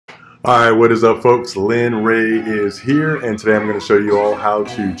Alright, what is up folks? Lynn Ray is here, and today I'm going to show you all how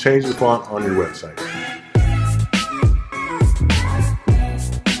to change the font on your website.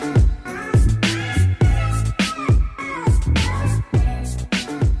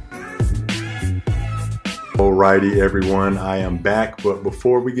 Alrighty everyone, I am back, but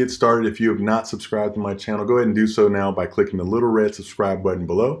before we get started, if you have not subscribed to my channel, go ahead and do so now by clicking the little red subscribe button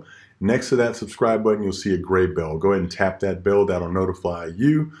below. Next to that subscribe button, you'll see a gray bell. Go ahead and tap that bell. That'll notify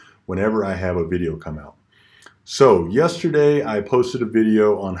you whenever I have a video come out. So yesterday I posted a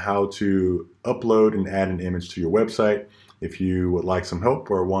video on how to upload and add an image to your website. If you would like some help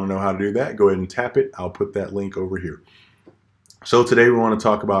or want to know how to do that, go ahead and tap it. I'll put that link over here. So today we want to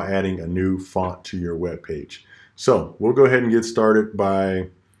talk about adding a new font to your web page. So we'll go ahead and get started by,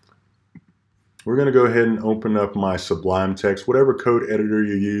 we're going to go ahead and open up my Sublime Text. Whatever code editor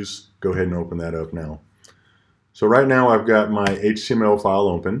you use, go ahead and open that up now. So right now I've got my HTML file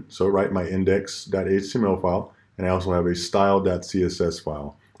open. So write my index.html file, and I also have a style.css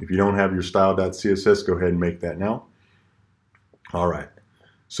file. If you don't have your style.css, go ahead and make that now. All right.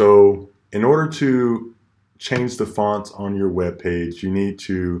 So in order to change the fonts on your web page, you need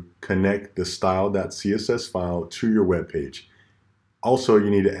to connect the style.css file to your web page. Also, you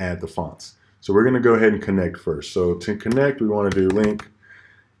need to add the fonts. So we're going to go ahead and connect first. So to connect, we want to do link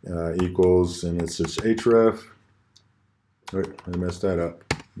equals, and it's just href. Wait, I messed that up.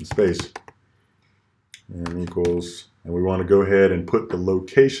 Space. And equals, and we want to go ahead and put the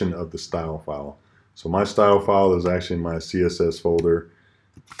location of the style file. So my style file is actually in my CSS folder.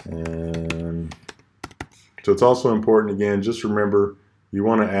 And so it's also important, again, just remember, you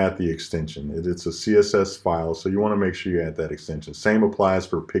want to add the extension. It's a CSS file, so you want to make sure you add that extension. Same applies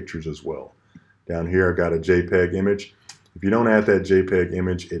for pictures as well. Down here, I've got a JPEG image. If you don't add that JPEG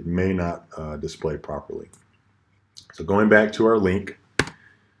image, it may not display properly. So going back to our link,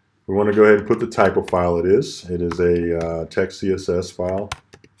 we want to go ahead and put the type of file it is. It is a text CSS file,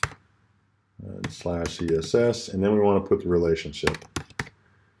 /CSS, and then we want to put the relationship.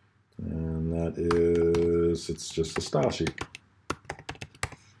 And that is, it's just a style sheet.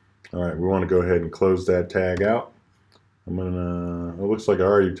 All right, we want to go ahead and close that tag out. I'm gonna, it looks like I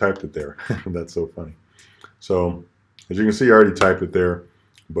already typed it there. That's so funny. So as you can see, I already typed it there,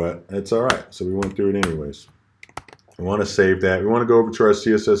 but it's all right. So we went through it anyways. We want to save that. We want to go over to our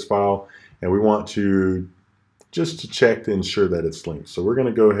CSS file, and we want to just to check to ensure that it's linked. So we're going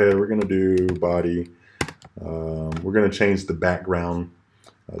to go ahead, we're going to do body. We're going to change the background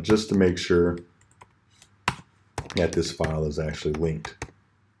just to make sure that this file is actually linked.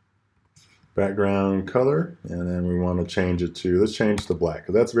 Background color, and then we want to change it to, let's change to black,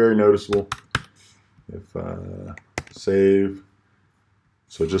 because that's very noticeable. If save.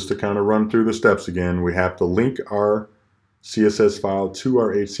 So just to kind of run through the steps again, we have to link our CSS file to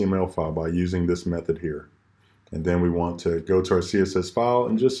our HTML file by using this method here. And then we want to go to our CSS file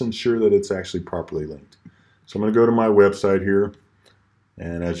and just ensure that it's actually properly linked. So I'm going to go to my website here,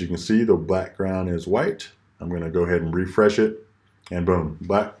 and as you can see, the background is white. I'm going to go ahead and refresh it, and boom,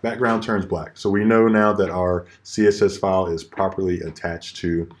 background turns black. So we know now that our CSS file is properly attached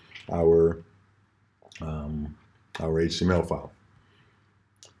to our HTML file.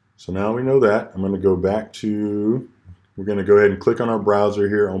 So now we know that. I'm going to go back to, we're going to go ahead and click on our browser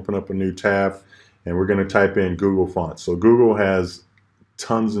here, open up a new tab, and we're going to type in Google Fonts. So Google has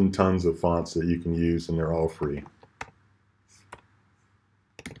tons and tons of fonts that you can use, and they're all free.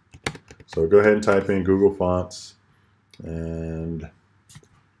 So go ahead and type in Google Fonts and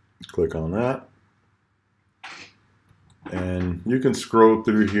click on that. And you can scroll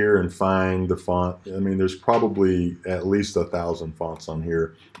through here and find the font. I mean, there's probably at least 1,000 fonts on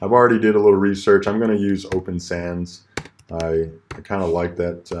here. I've already did a little research. I'm going to use Open Sans. I kind of like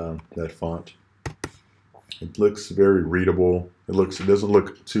that that font. It looks very readable. It doesn't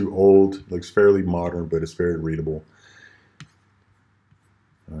look too old. It looks fairly modern, but it's very readable.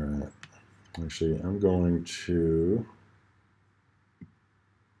 All right. Actually, I'm going to.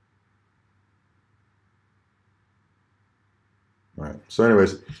 All right, so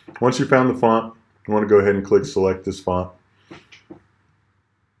anyways, once you found the font, you want to go ahead and click select this font.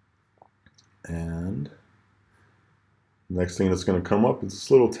 And the next thing that's going to come up is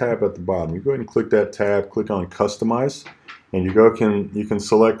this little tab at the bottom. You go ahead and click that tab, click on customize, and you can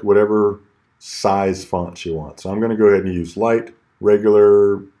select whatever size font you want. So I'm going to go ahead and use light,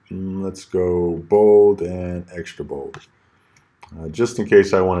 regular, let's go bold, and extra bold. Just in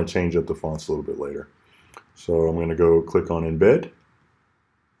case I want to change up the fonts a little bit later. So I'm going to go click on embed.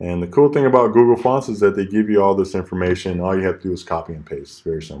 And the cool thing about Google Fonts is that they give you all this information. All you have to do is copy and paste. It's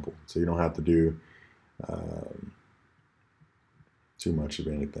very simple. So you don't have to do too much of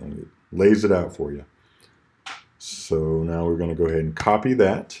anything. It lays it out for you. So now we're going to go ahead and copy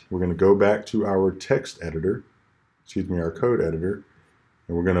that. We're going to go back to our text editor, our code editor,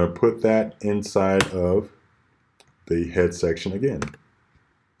 and we're going to put that inside of the head section again.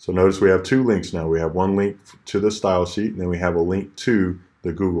 So notice we have two links now. We have one link to the style sheet, and then we have a link to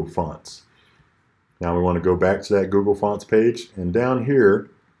the Google Fonts. Now we want to go back to that Google Fonts page, and down here,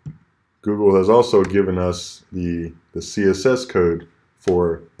 Google has also given us the CSS code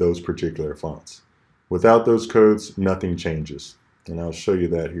for those particular fonts. Without those codes, nothing changes. And I'll show you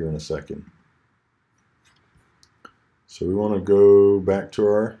that here in a second. So we want to go back to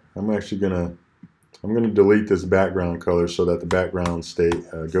our, I'm going to delete this background color so that the background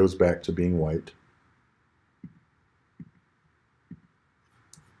goes back to being white.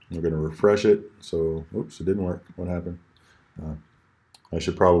 We're going to refresh it. So, oops, it didn't work. What happened? I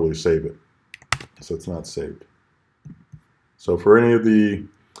should probably save it. So it's not saved. So for anything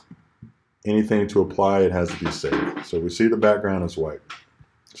to apply, it has to be saved. So we see the background is white.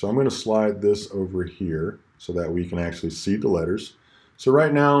 So I'm going to slide this over here so that we can actually see the letters. So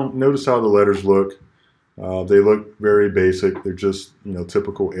right now, notice how the letters look. They look very basic. They're just,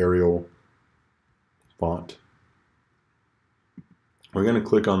 typical Arial font. We're going to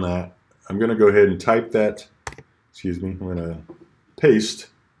click on that. I'm going to go ahead and type that. I'm going to paste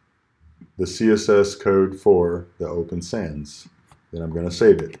the CSS code for the Open Sans. Then I'm going to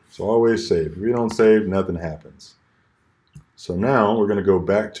save it. So always save. If you don't save, nothing happens. So now we're going to go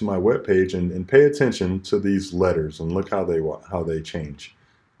back to my web page and pay attention to these letters and look how they change.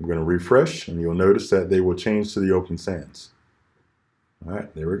 I'm going to refresh, and you'll notice that they will change to the Open Sans. All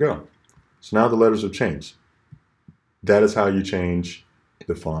right, there we go. So now the letters have changed. That is how you change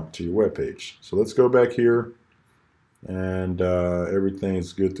the font to your web page. So let's go back here, and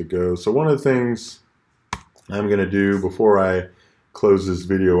everything's good to go. So one of the things I'm going to do before I close this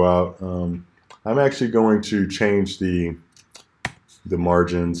video out, I'm actually going to change the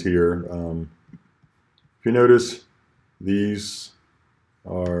margins here. If you notice, these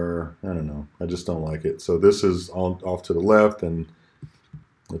are, I don't know, I just don't like it. So this is off to the left, and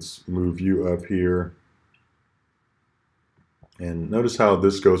let's move you up here. And notice how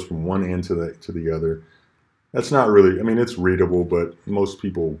this goes from one end to the other. That's not really, I mean, it's readable, but most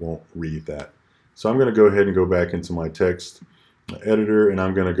people won't read that. So I'm going to go ahead and go back into my text editor, and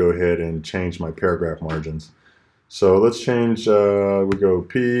I'm going to go ahead and change my paragraph margins. So let's change, we go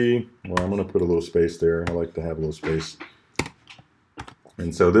P, well, I'm going to put a little space there. I like to have a little space.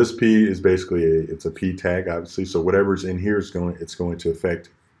 And so this P is basically it's a P tag, obviously. So whatever's in here it's going to affect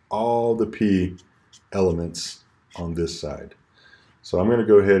all the P elements on this side. So I'm going to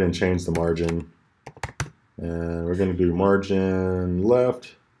go ahead and change the margin, and we're going to do margin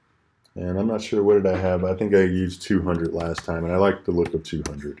left. And I'm not sure, what did I have? I think I used 200 last time, and I like the look of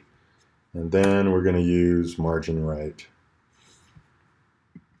 200. And then we're going to use margin right.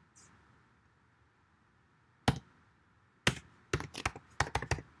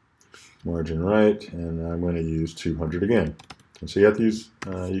 Margin right, and I'm going to use 200 again. And so you have to use,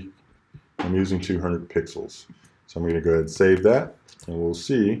 I'm using 200 pixels. So I'm going to go ahead and save that, and we'll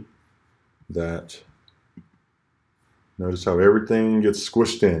see that. Notice how everything gets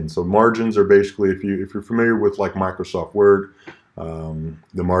squished in. So margins are basically, if you're familiar with like Microsoft Word,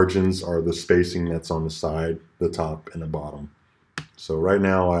 the margins are the spacing that's on the side, the top, and the bottom. So right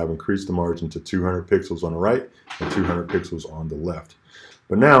now I have increased the margin to 200 pixels on the right and 200 pixels on the left.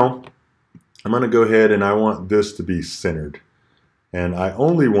 But now I'm going to go ahead, and I want this to be centered. And I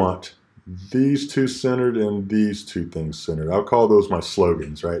only want these two centered and these two things centered. I'll call those my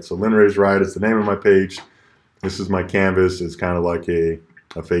slogans, right? So Lynn Raised Right is the name of my page. This is my canvas. It's kind of like a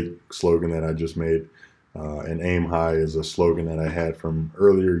fake slogan that I just made. And Aim High is a slogan that I had from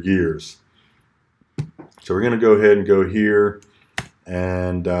earlier years. So we're going to go ahead and go here.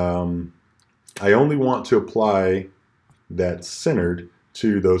 And I only want to apply that centered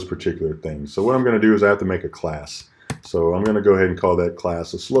to those particular things. So what I'm going to do is I have to make a class. So I'm going to go ahead and call that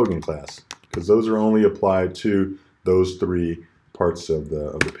class a slogan class, because those are only applied to those three parts of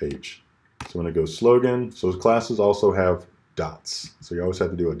the page. So I'm going to go slogan. So classes also have dots. So you always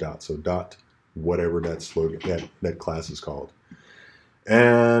have to do a dot. So dot whatever that slogan, that class is called.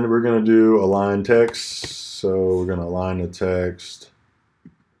 And we're going to do align text. So we're going to align the text,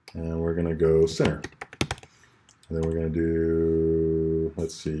 and we're going to go center. And then we're going to do,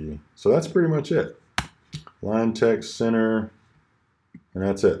 let's see. So that's pretty much it. Align text, center, and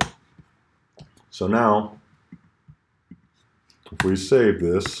that's it. So now, if we save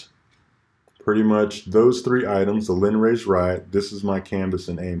this, pretty much those three items, the Lynn Raised Right, this is my canvas,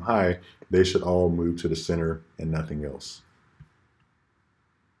 and Aim High, they should all move to the center and nothing else.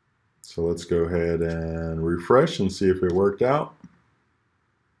 So let's go ahead and refresh and see if it worked out.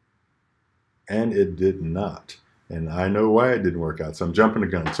 And it did not. And I know why it didn't work out. So I'm jumping the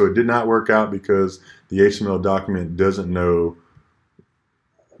gun. So it did not work out because the HTML document doesn't know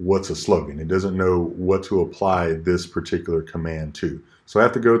what's a slogan. It doesn't know what to apply this particular command to. So I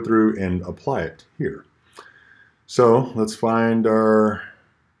have to go through and apply it here. So let's find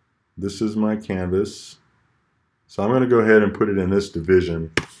this is my canvas. So I'm going to go ahead and put it in this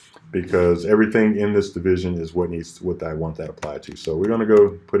division because everything in this division is what I want that applied to. So we're going to go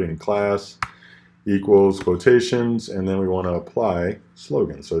put in class equals quotations, and then we want to apply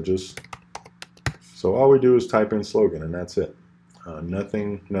slogan. So all we do is type in slogan, and that's it.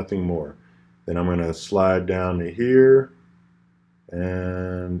 Nothing more. Then I'm going to slide down to here,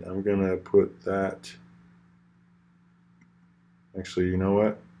 and I'm going to put that. Actually, you know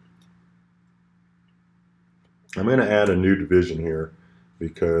what? I'm going to add a new division here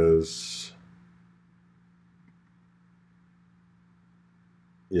because,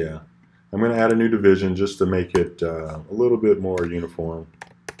 yeah, I'm going to add a new division just to make it a little bit more uniform.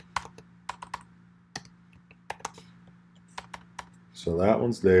 So that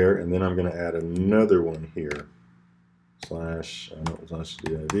one's there, and then I'm going to add another one here. Slash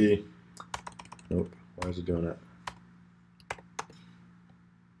div. Nope. Why is it doing that?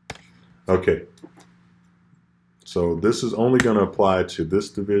 Okay. So this is only going to apply to this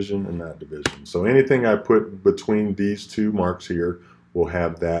division and that division. So anything I put between these two marks here will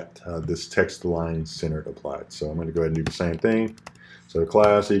have that this text line centered applied. So I'm going to go ahead and do the same thing. So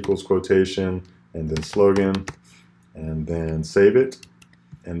class equals quotation and then slogan, and then save it,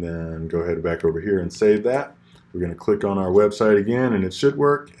 and then go ahead back over here and save that. We're going to click on our website again, and it should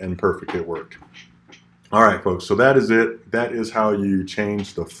work, and perfect, it worked. All right, folks, so that is it. That is how you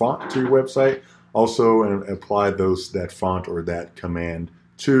change the font to your website. Also, and apply that font or that command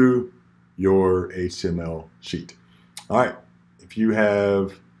to your HTML sheet. All right, if you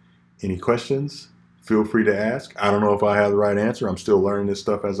have any questions, feel free to ask. I don't know if I have the right answer. I'm still learning this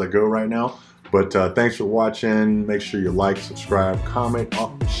stuff as I go right now. But thanks for watching. Make sure you like, subscribe, comment,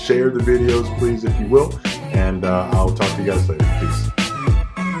 share the videos, please, if you will. And I'll talk to you guys later. Peace.